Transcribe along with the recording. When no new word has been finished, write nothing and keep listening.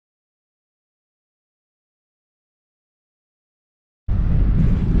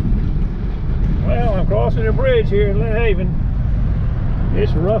crossing a bridge here in Lynn Haven.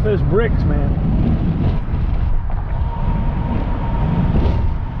 It's rough as bricks, man.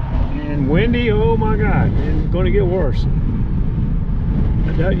 And windy, oh my God, and it's going to get worse.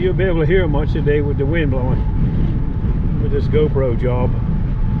 I doubt you'll be able to hear much today with the wind blowing with this GoPro job.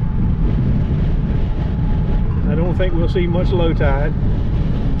 I don't think we'll see much low tide.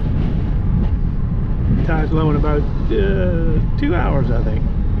 Tide's low in about 2 hours, I think.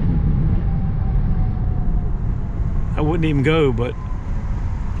 I wouldn't even go, but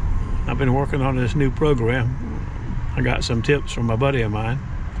I've been working on this new program. I got some tips from a buddy of mine.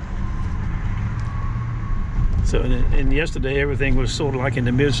 So, and yesterday everything was sort of like in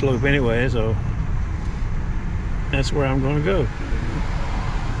the mid slope anyway, so that's where I'm going to go.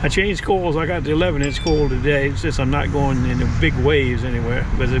 I changed coils. I got the 11-inch coil today, since I'm not going in the big waves anywhere,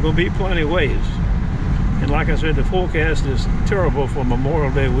 but there's going to be plenty of waves. And like I said, the forecast is terrible for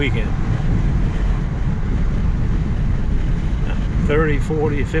Memorial Day weekend. 30,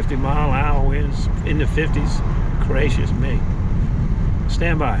 40, 50 mile an hour winds in the 50s. Gracious me.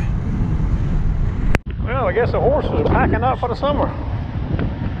 Stand by. Well, I guess the horses are packing up for the summer.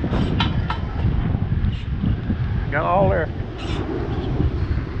 Got all their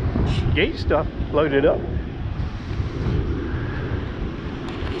gate stuff loaded up.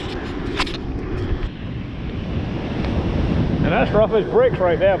 And that's rough as bricks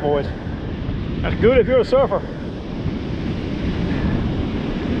right there, boys. That's good if you're a surfer.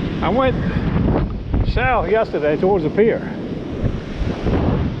 I went south yesterday towards the pier.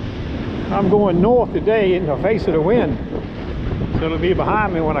 I'm going north today in the face of the wind, so it'll be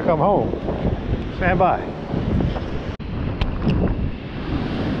behind me when I come home. Stand by.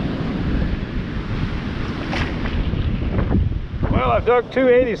 Well, I've dug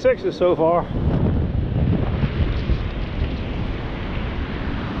 286s so far.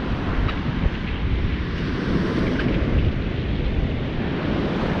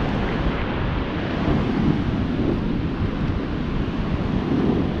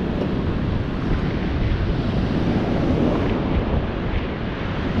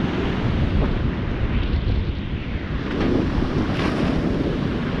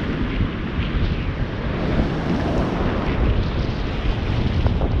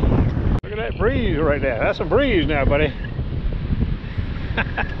 Breeze right there. That's a breeze now, buddy.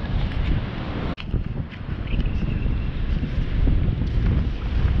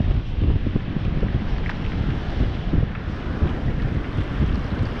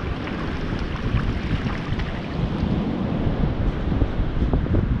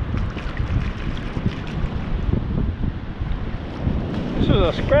 This is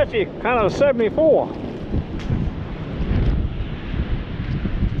a scratchy kind of 74.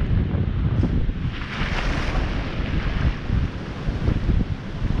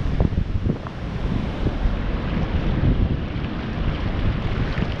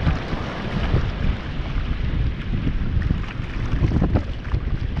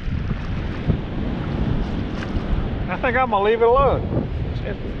 I think I'm gonna leave it alone.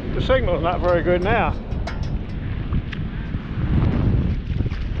 The signal's not very good now.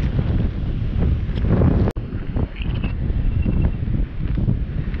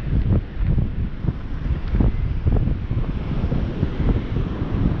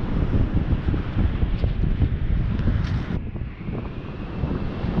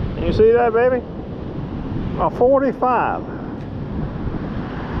 Can you see that, baby? A 45.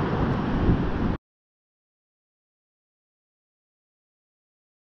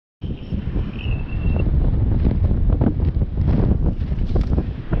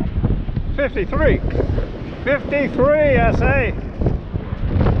 $53, I say.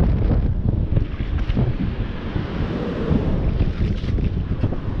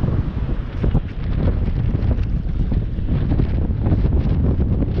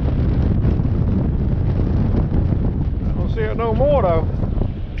 I don't see it no more though.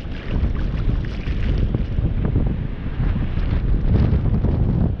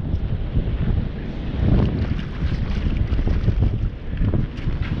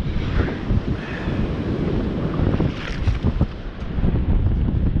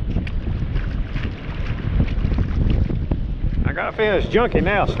 I got a feeling it's junky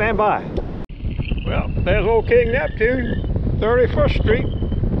now. Stand by. Well, there's old King Neptune, 31st Street.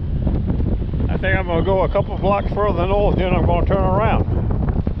 I think I'm going to go a couple blocks further north, then I'm going to turn around.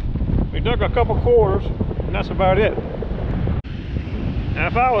 We dug a couple quarters, and that's about it. And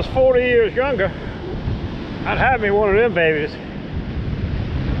if I was 40 years younger, I'd have me one of them babies.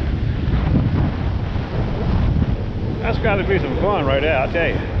 That's got to be some fun right there, I'll tell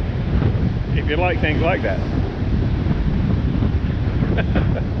you. If you like things like that.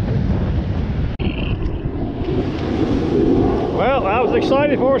 Well, I was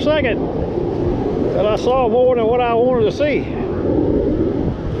excited for a second that I saw more than what I wanted to see.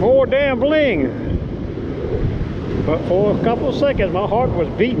 More damn bling. But for a couple of seconds, my heart was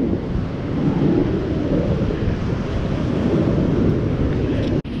beating.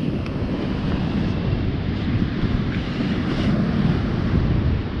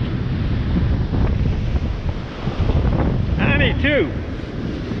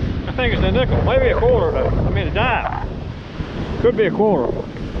 I think it's a nickel, maybe a quarter though. I mean a dime. Could be a quarter.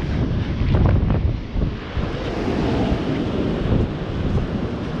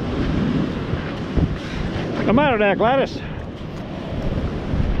 Come out of there, Gladys.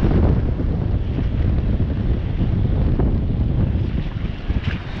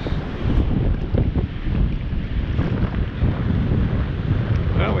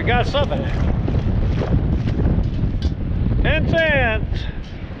 Well, we got something. 10 cents.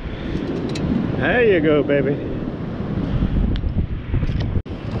 There you go, baby.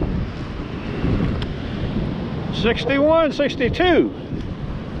 $61, $62.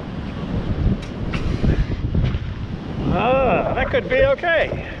 Ah, that could be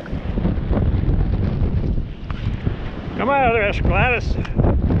okay. Come out of there, Gladys.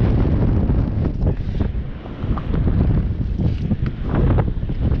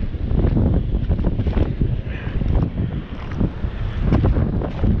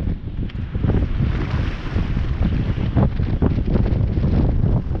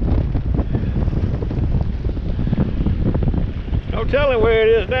 No telling where it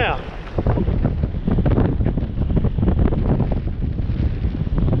is now.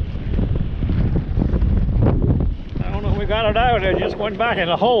 I don't know if we got it out there, just went back in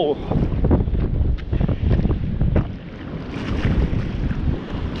the hole.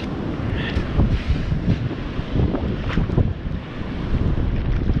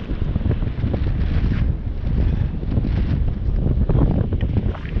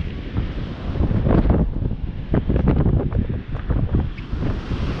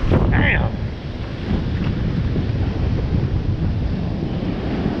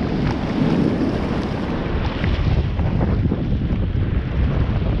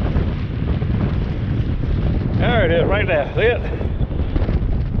 There it is, right there. See it?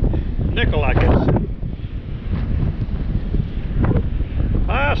 Nickel, I guess.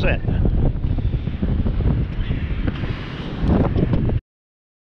 5 cents.